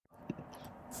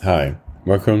Hi,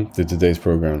 welcome to today's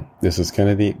program. This is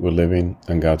Kennedy. We're living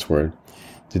on God's Word.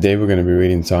 Today we're going to be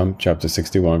reading Psalm chapter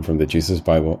 61 from the Jesus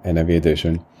Bible NIV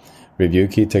edition, review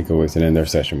key takeaways, and end our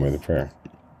session with a prayer.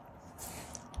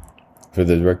 For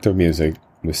the director of music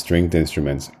with stringed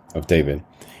instruments of David,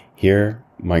 hear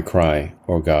my cry,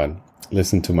 O God,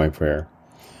 listen to my prayer.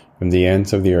 From the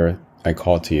ends of the earth I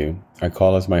call to you. I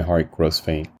call as my heart grows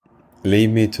faint. Lead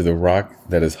me to the rock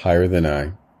that is higher than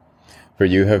I. For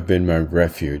you have been my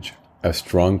refuge, a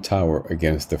strong tower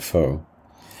against the foe.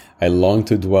 I long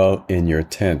to dwell in your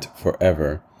tent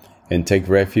forever, and take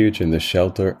refuge in the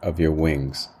shelter of your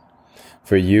wings.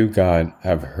 For you, God,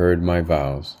 have heard my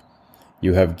vows.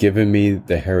 You have given me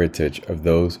the heritage of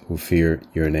those who fear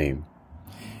your name.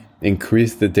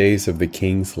 Increase the days of the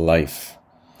king's life,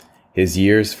 his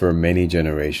years for many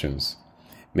generations.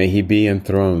 May he be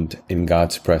enthroned in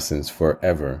God's presence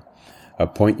forever.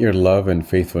 Appoint your love and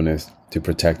faithfulness to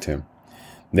protect him.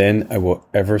 Then I will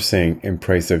ever sing in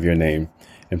praise of your name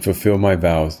and fulfill my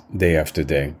vows day after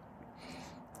day.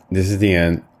 This is the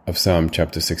end of Psalm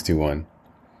chapter 61.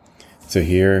 So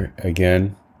here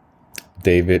again,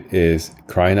 David is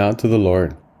crying out to the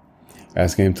Lord,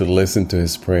 asking him to listen to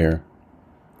his prayer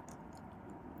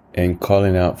and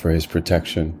calling out for his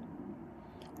protection.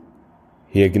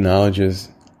 He acknowledges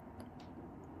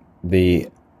the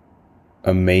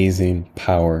amazing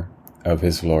power of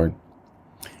his Lord.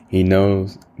 He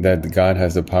knows that God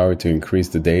has the power to increase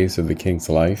the days of the king's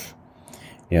life.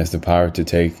 He has the power to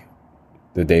take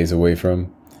the days away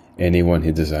from anyone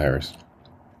he desires.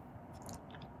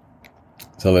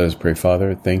 So let us pray.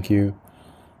 Father, thank you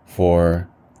for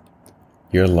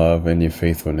your love and your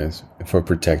faithfulness, for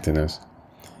protecting us.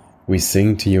 We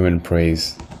sing to you in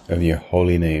praise of your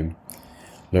holy name.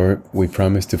 Lord, we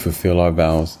promise to fulfill our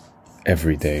vows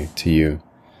every day to you.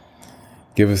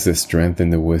 Give us the strength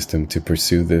and the wisdom to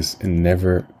pursue this and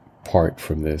never part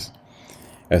from this.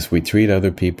 As we treat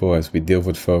other people, as we deal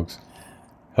with folks,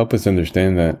 help us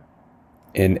understand that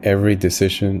in every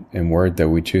decision and word that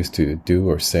we choose to do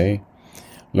or say,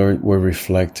 Lord, we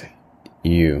reflect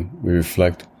you. We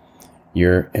reflect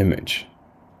your image.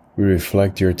 We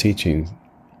reflect your teachings.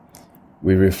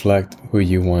 We reflect who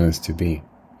you want us to be.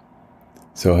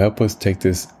 So help us take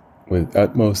this with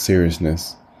utmost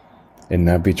seriousness and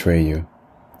not betray you.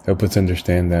 Help us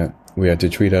understand that we are to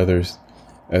treat others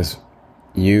as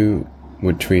you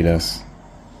would treat us,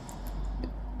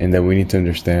 and that we need to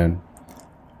understand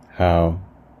how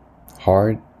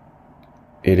hard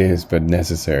it is but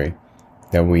necessary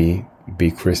that we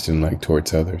be Christian-like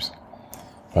towards others.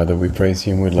 Father, we praise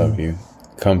you and we love you.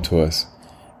 Come to us.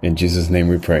 In Jesus' name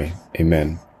we pray.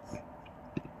 Amen.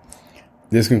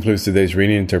 This concludes today's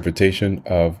reading and interpretation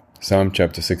of Psalm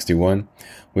chapter 61.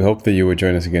 We hope that you will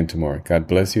join us again tomorrow. God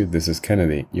bless you. This is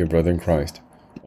Kennedy, your brother in Christ.